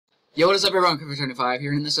Yo, what is up, everyone? CrazyCraft9000's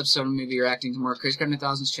here. In this episode, I'm going to be reacting to more of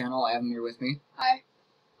CrazyCraft9000's channel. I have him here with me. Hi.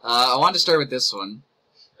 I wanted to start with this one.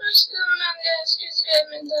 What's going on, guys?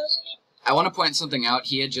 CrazyCraft9000. I want to point something out.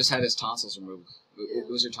 He had just had his tonsils removed. It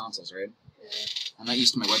was your tonsils, right? Yeah. I'm not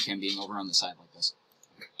used to my webcam being over on the side like this.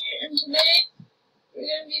 And today, we're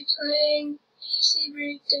going to be playing PC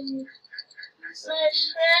Breakdown. My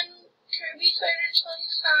friend, Kirby Fighter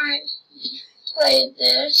 25, played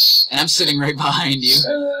this. And I'm sitting right behind you.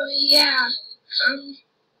 So, yeah.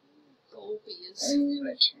 Golbies. I'm going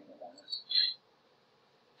to turn it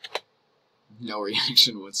off. No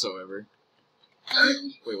reaction whatsoever.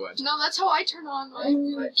 Wait, what? No, that's how I turn on my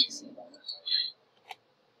I'm going to PC. turn it off.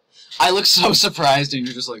 I look so surprised, and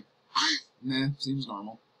you're just like, nah, seems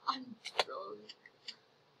normal. I'm drunk.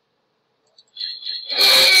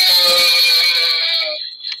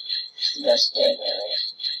 Best day of my life.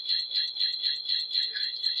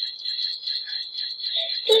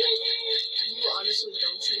 You honestly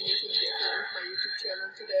don't see anything different with my YouTube channel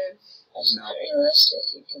today. That's No. not realistic.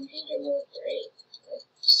 Your computer won't break. Like,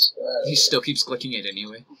 slow. He still keeps clicking it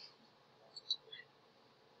anyway.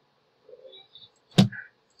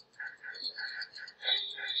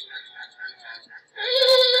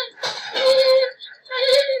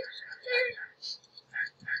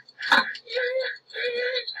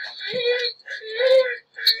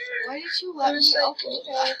 Why did you let me up?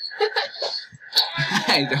 Okay.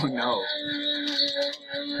 I don't know.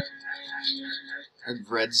 A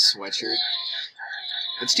red sweatshirt.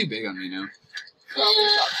 It's too big on me now. Probably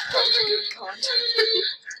thought that was good content.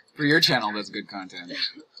 For your channel, that's good content.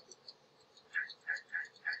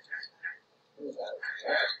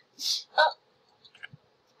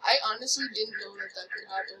 I honestly didn't know that that could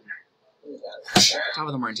happen. Top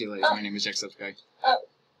of the morning to you, ladies. My name is Jacksepticeye. Oh.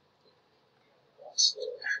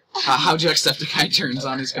 How Jacksepticeye turns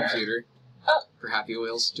on his computer for Happy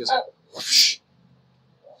Wheels. Just whoosh.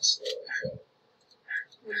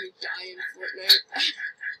 When you die in Fortnite.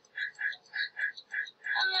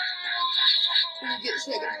 When you get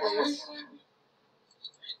second place.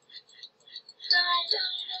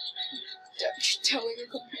 Telling a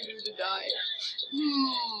computer to die.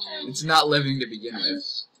 It's not living to begin with.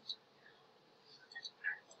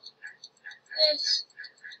 Yes.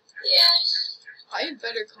 Yes. I have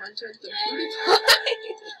better content than PewDiePie.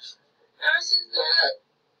 How's it that?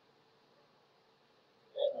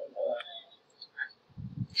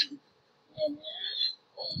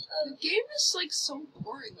 The game is like so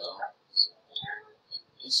boring though.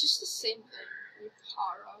 It's just the same thing.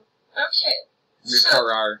 Repara. Okay.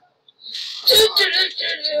 Reparar.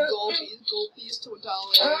 Golbies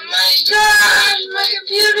total. Oh my god! My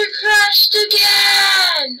computer crashed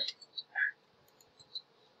again!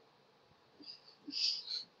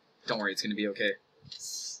 Don't worry, it's gonna be okay.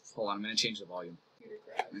 Hold on, I'm gonna change the volume.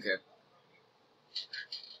 Okay.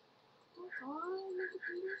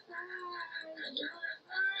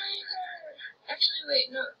 Actually,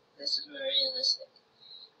 wait, no. This is more realistic.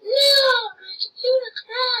 No! My computer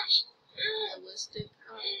crashed! Realistic.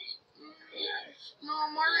 No,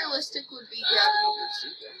 more realistic would be grabbing a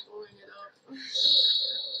bazooka and blowing it up.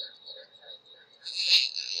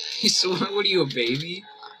 So, what are you, a baby?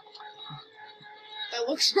 That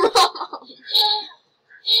looks wrong.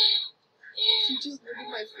 You just look at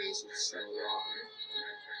my face, it's so wrong.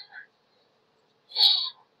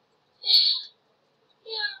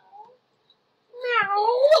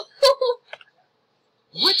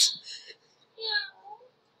 What?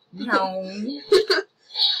 No.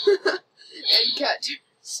 And cat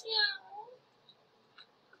tears.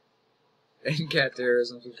 And cat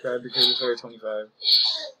tears and subscribe to CrazyCraft9000's.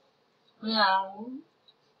 No.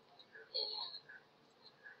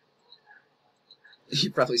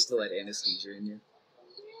 You probably still had anesthesia in you.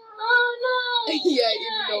 Oh no! Yeah,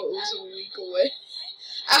 even though it was a week away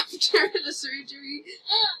after the surgery.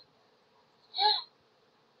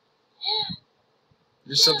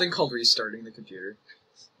 There's something called restarting the computer.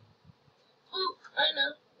 Oh, I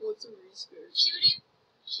know. What's a restart?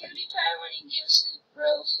 PewDiePie when he gives his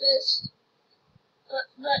bro fist,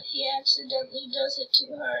 but he accidentally does it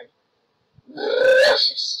too hard.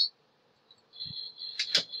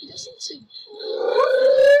 He doesn't say.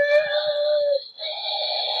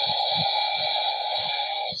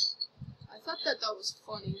 I thought that was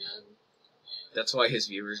funny then. That's why his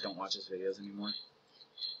viewers don't watch his videos anymore.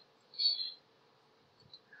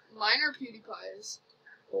 Mine are PewDiePie's.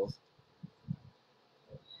 Both.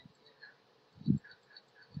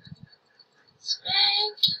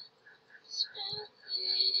 Spank.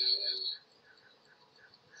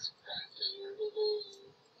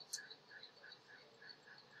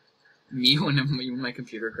 Me when my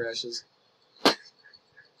computer crashes.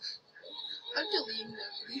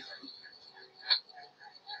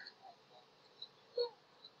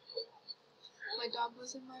 My dog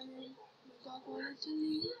was in my room. My dog wanted to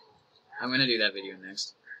leave. I'm gonna do that video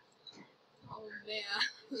next. Oh man.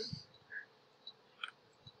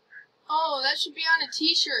 Oh, that should be on a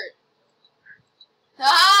t-shirt.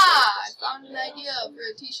 Ah! I found an idea for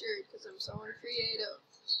a t-shirt because I'm so uncreative.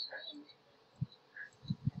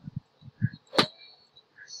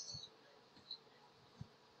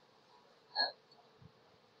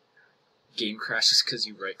 Game crashes because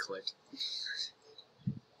you right-clicked.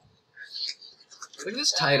 Look at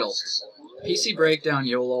this title. PC Breakdown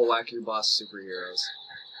YOLO Whack Your Boss Superheroes.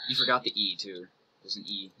 You forgot the E, too. There's an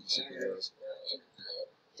E in superheroes.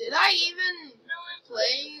 Did I even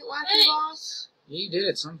play Wacky Boss? Yeah, you did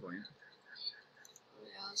at some point. Oh,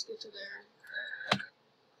 yeah, let's get to there. Try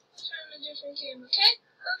a different game, okay?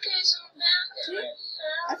 Okay, so I'm back.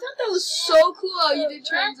 I thought that was so cool how you did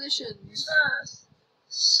transitions. Boss.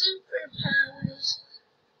 Superpowers.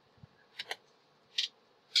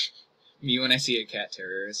 Me when I see a cat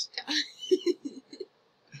terrorist.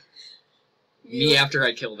 Me after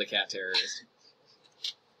I kill the cat terrorist.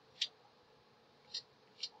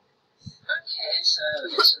 Okay, so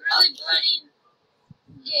it's a really bloody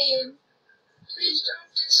game. Please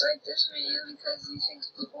don't dislike this video because you think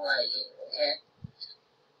people like it, okay?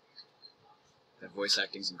 That voice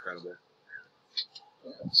acting's incredible.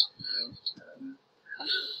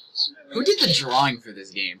 Who did the drawing for this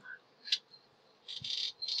game?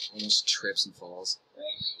 Almost trips and falls.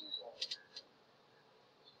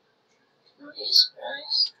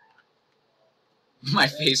 My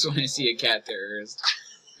face when I see a cat terrorist.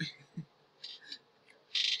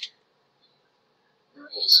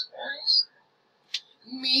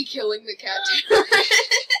 Me killing the cat terrorist.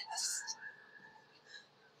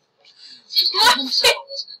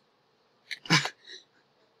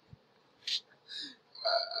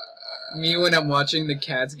 Me when I'm watching the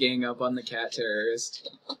cats gang up on the cat terrorist.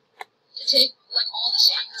 Take like all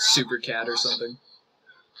the anger Super cat or something.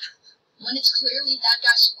 when it's clearly that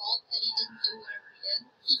guy's fault that he didn't do whatever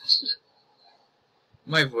he did.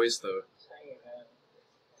 My voice though.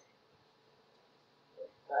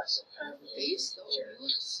 Her face though, it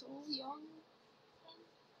looks so young.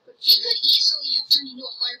 But He could easily have turned into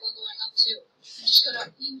a fireball going up too. He just could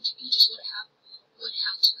have. He just would have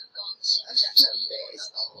to have gone the same exact speed.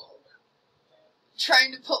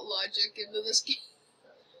 Trying to put logic into this game.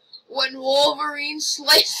 When Wolverine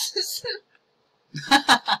slices him.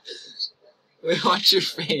 Wait, watch your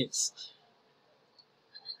face.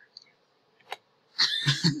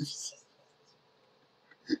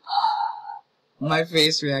 My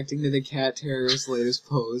face reacting to the cat terrorist latest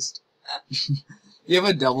post. You have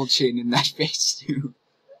a double chin in that face too.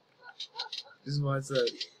 Just watch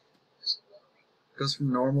that. Goes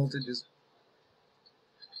from normal to just.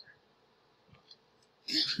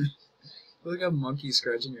 Look like a monkey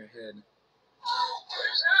scratching your head.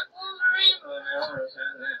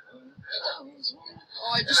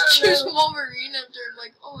 Oh, I just choose Wolverine after I'm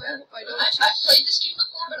like, oh, I hope I don't choose. I've played this game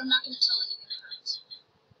before, but I'm not going to tell anything about it.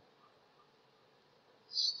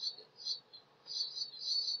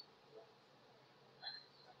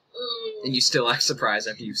 And you still act surprised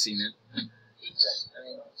after you've seen it.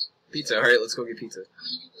 Pizza, alright, let's go get pizza.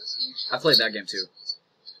 I played that game too.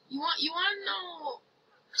 You want to know?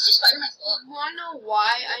 Spider-Man's glove. You want to know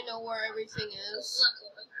why I know where everything is?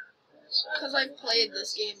 Because I've played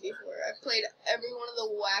this game before. I've played every one of the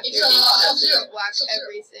whack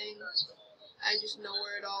everything. I just know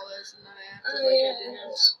where it all is, and then I acted like I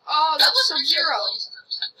didn't. Oh, that's Sub-Zero.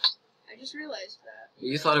 I just realized that.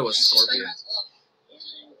 You thought it was Scorpion.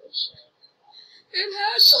 It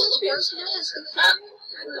has Scorpion's mask.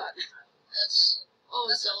 I thought. Oh,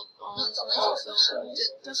 Zelda.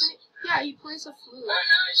 Doesn't he? Yeah, he plays a flute.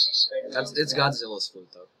 It's Godzilla's flute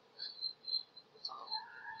though.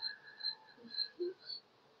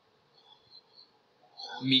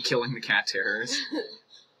 Me killing the cat terrorist.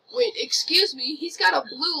 Wait, excuse me, he's got a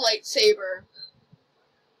blue lightsaber.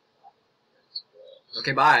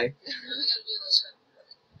 Okay, bye.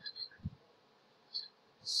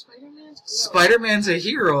 Spider-Man's glove. Spider-Man's a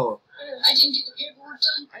hero. I didn't get the paperwork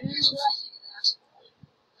done. Here's what I think of that.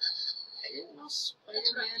 I didn't know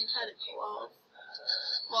Spider-Man had a glove.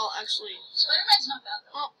 Well, actually, Spider-Man's not bad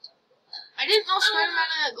though. well, I didn't know Spider-Man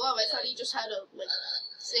had a glove. I thought he just had a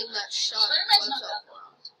thing that shot Spider-Man's gloves not out.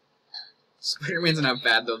 Spider-Man's not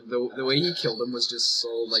bad though. The way he killed him was just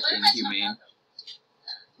so inhumane.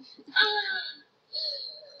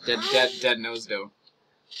 Dead nose though.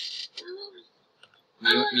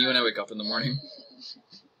 Me when I wake up in the morning.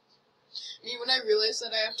 Me when I realize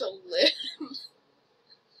that I have to live.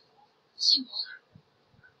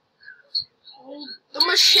 Oh, the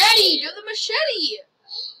machete! Do the machete!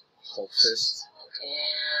 Hulk fist.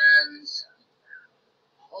 Hands.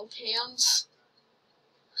 Hold hands.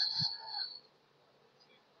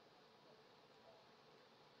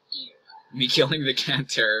 Me killing the cat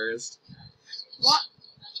terrorist. What?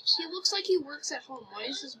 He looks like he works at home. Why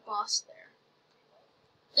is his boss there?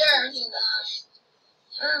 There he goes.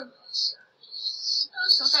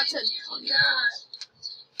 So that said Tony. God.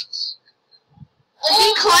 Did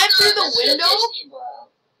he climb through the window? No.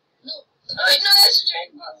 Oh, wait, no, that's a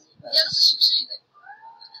Dragon Ball. Yeah, that's a Super Saiyan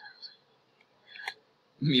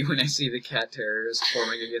thing. Me when I see the cat terrorist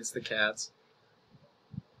forming against the cats.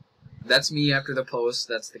 That's me after the post,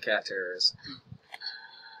 that's the cat terrorist.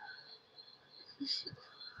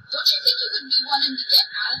 Don't you think you would be wanting to get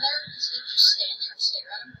out of there instead of just stand there and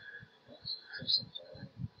stare at him?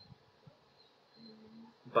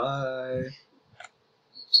 Bye.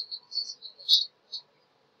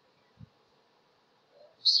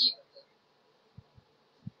 See, I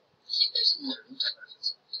think there's a Naruto reference.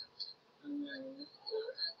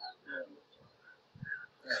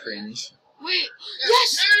 Cringe. Wait, yes!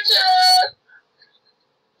 Naruto!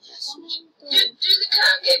 Yes, Do the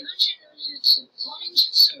Kangebuchi no Jutsu.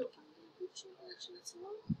 Ninjutsu.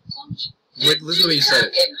 Wait, listen to what you said.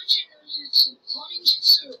 Kangebuchi no Jutsu.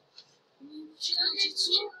 Ninjutsu. Kangebuchi no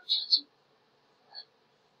Jutsu.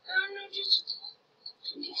 No Jutsu.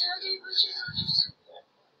 Kangebuchi no Jutsu.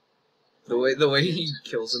 The way he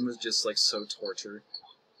kills him is just like so torture.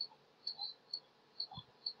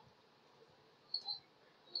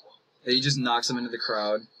 And he just knocks him into the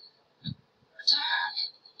crowd.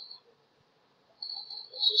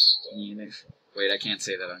 Wait, I can't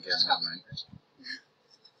say that on camera. Never mind.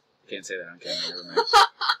 I can't say that on camera. Never mind.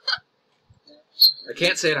 I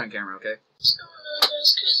can't say it on camera. Okay. What's going on,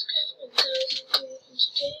 guys?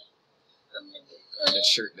 CrazyCraft9000's today. I'm gonna be playing That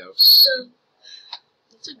shirt though. some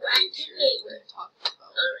It's a great shirt. What are you talking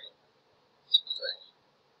about? Alright. Let's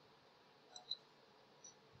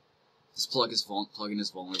play. This plugin is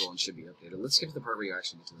vulnerable and should be updated. Let's skip to the part where you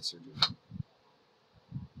actually get to the surgery.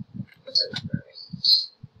 What's it?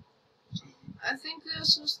 I think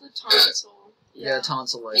this was the tonsil. Yeah, Hey,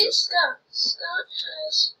 tonsillitis. Scott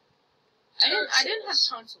has I didn't have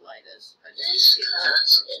tonsillitis. this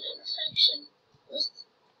caused an infection with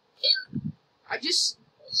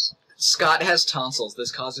Scott has tonsils.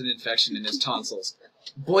 This caused an infection in his tonsils.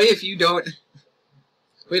 Boy, if you don't...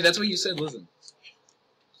 Wait, that's what you said, listen.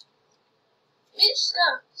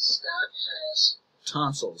 Scott has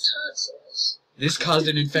Tonsils. tonsils. This caused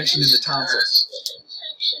an infection in the tonsils. Caused an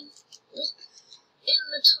infection in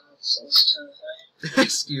the tonsils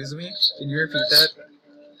Excuse me? Can you repeat that?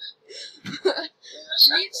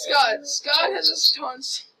 Meet Scott. Scott has his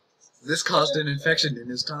tonsils. This caused an infection in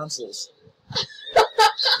his tonsils.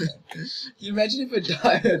 Can you imagine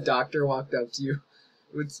if a doctor walked up to you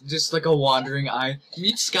with just like a wandering eye?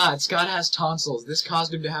 Meet Scott. Scott has tonsils. This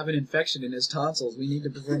caused him to have an infection in his tonsils. We need to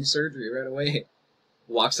perform surgery right away.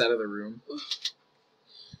 Walks out of the room.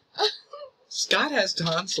 Scott has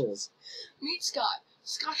tonsils. Meet Scott.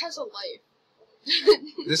 Scott has a life.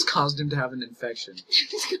 This caused him to have an infection.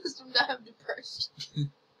 This caused him to have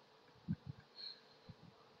depression.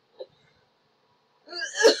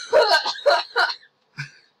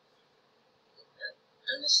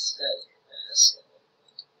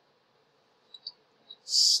 Sleep.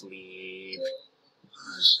 Sleep.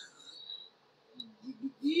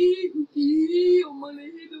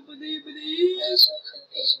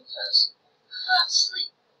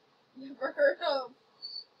 Never heard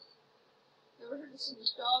of Snoop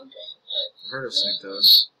Dogg? Heard of Snoop Dogg?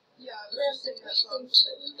 Yeah, I was just singing that song.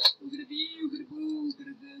 Oogada bee, oogada boo,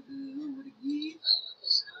 oogada gaga, oogada gee.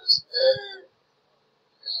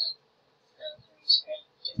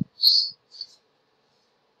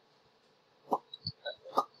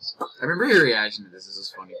 I remember your reaction to this. This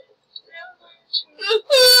is funny.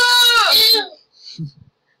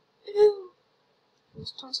 Ew.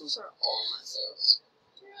 Those tonsils are all messed up.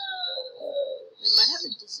 They might have a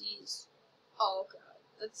disease. Oh god,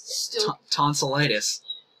 that's still Tonsillitis.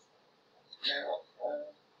 It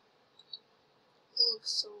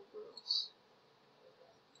looks so gross.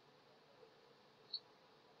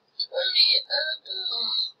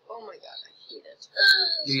 Oh my god, I hate it.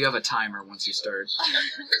 You have a timer once you start.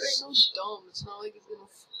 It's so dumb. It's not like it's gonna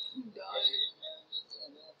fucking die.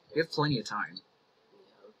 You have plenty of time.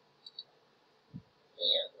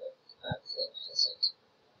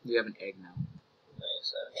 You have an egg now.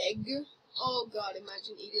 Egg? Oh god,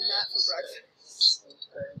 imagine eating that for breakfast.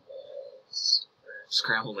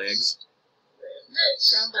 Scrambled eggs.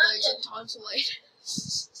 Scrambled eggs and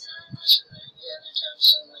tonsillitis.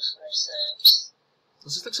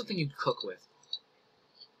 This looks like something you'd cook with.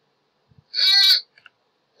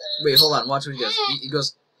 Wait, hold on. Watch what he does. He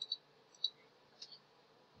goes...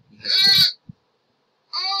 He hesitates.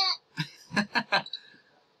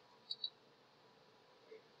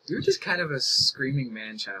 You were just kind of a screaming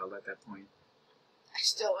man-child at that point. I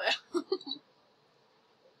still am.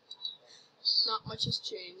 Not much has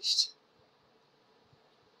changed.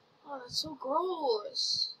 Oh, that's so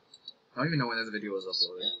gross. I don't even know when that video was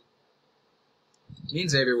uploaded. Me and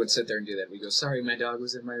Xavier would sit there and do that. We go, sorry, my dog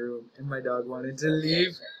was in my room, and my dog wanted to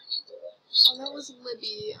leave. Oh, that was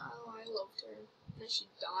Libby. Oh, I loved her. And then she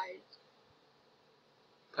died.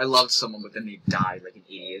 I loved someone, but then they died like an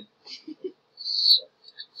idiot.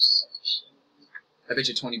 I bet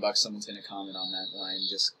you $20 someone's gonna comment on that line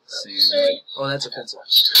just saying, like, oh, that's offensive.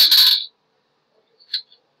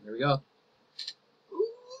 There we go.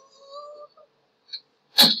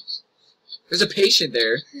 There's a patient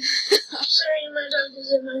there. Sorry, my dog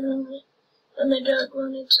is in my room, and my dog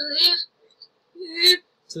wanted to leave.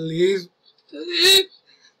 To leave. To leave.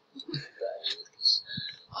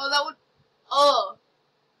 Oh, that would... Oh.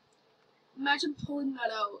 Imagine pulling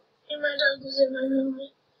that out. And my dog was in my room,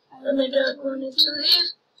 and my dog wanted to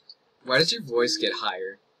leave. Why does your voice get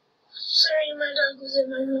higher? Sorry, my dog was in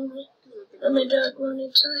my room, and my dog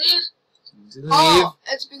wanted to leave. To leave. Oh,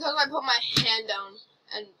 it's because I put my hand down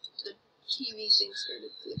and the TV thing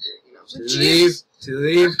started flickering. And I was like, to leave. To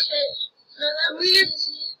leave. Okay, now that was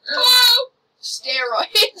easy. Oh!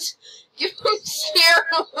 Steroids. Give him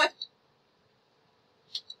steroids.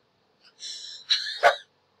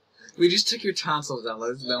 We just took your tonsils out.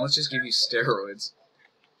 Let's just give you steroids.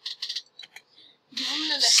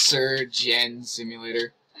 Surgeon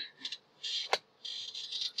Simulator.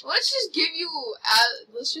 Let's just give you.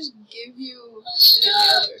 Let's just give you.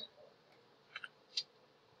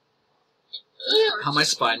 How my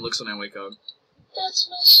spine looks when I wake up. That's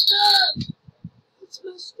messed up. It's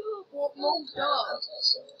messed up. Well, no, duh.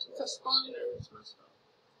 It's a spine. It's messed up.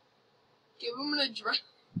 Give him an address.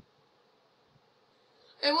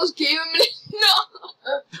 I almost gave him an.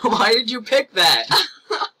 No. Why did you pick that? I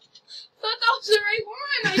thought that was the right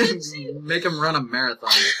one. I didn't see it. Make him run a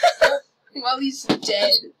marathon. While he's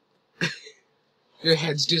dead. Your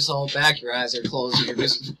head's just all back, your eyes are closed, and you're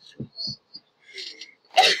just...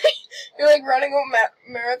 You're like running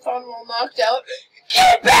a marathon while knocked out.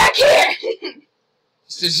 Get back here!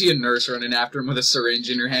 Just to see a nurse running after him with a syringe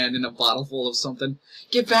in her hand and a bottle full of something.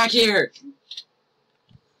 Get back here!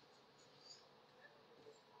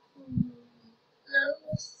 No.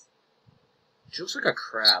 She looks like a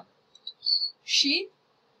crab. She?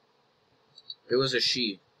 It was a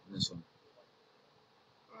she in this one.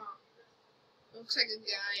 Oh. Looks like a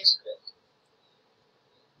guy.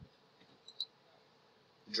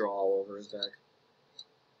 Draw all over his back.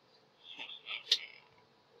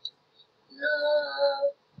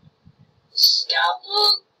 No.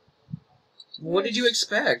 Scalpel? What did you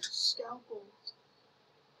expect? Scalpel.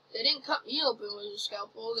 They didn't cut me open with a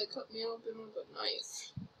scalpel, they cut me open with a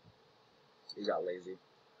knife. You got lazy.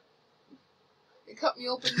 They cut me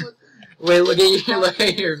open with... Wait, look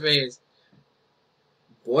at your face.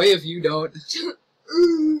 Boy, if you don't.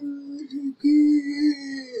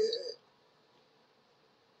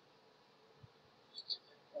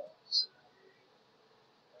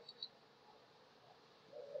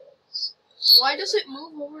 Why does it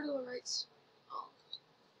move over to the right? Oh.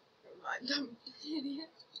 Never mind, I'm an idiot.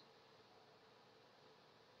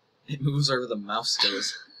 It moves wherever the mouse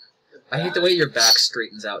goes. I hate the way your back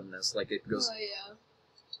straightens out in this. Like, it goes... Oh, yeah.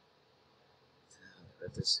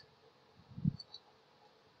 That this...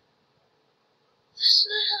 That's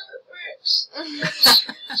not how it works.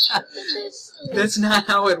 That's not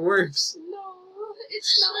how it works. No,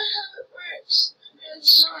 It's it's not how it works.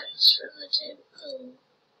 It's not from the table.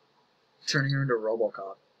 Turning her into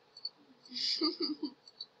Robocop.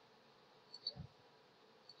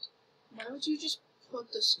 Why would you just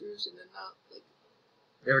put the screws in and not, like,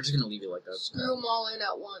 They were just gonna leave you like that. screw them all in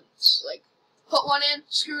at once? Like, put one in,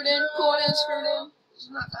 screw it in, put one in, screw it in.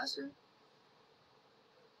 Isn't that faster?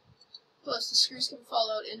 Plus, the screws can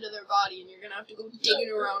fall out into their body, and you're gonna have to go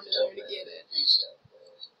digging around in there to get it.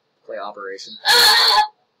 Play Operation.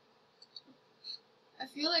 I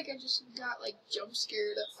feel like I just got, like, jump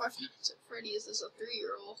scared at 5 Nights at Freddy's as a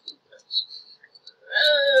 3-year-old.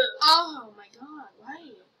 Oh my god,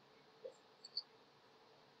 why?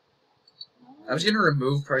 I was gonna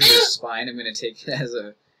remove part of your spine. I'm gonna take it as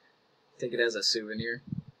a souvenir.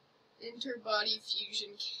 Interbody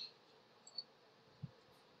fusion.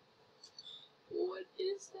 What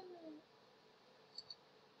is that?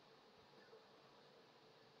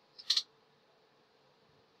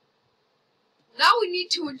 Now we need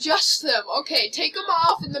to adjust them. Okay, take them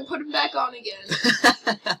off and then put them back on again.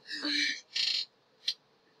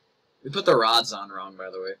 We put the rods on wrong, by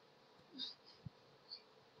the way.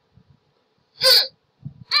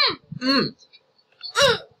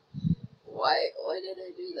 Why did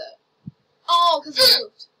I do that? Oh, because I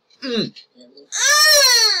moved. I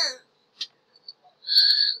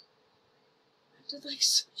did like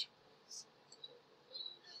such.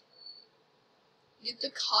 Get the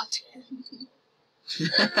cotton.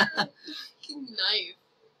 Fucking knife.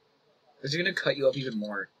 Is it gonna cut you up even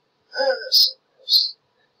more?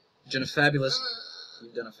 You've done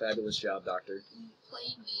a fabulous job, Doctor.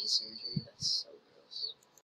 Plain knee surgery, that's so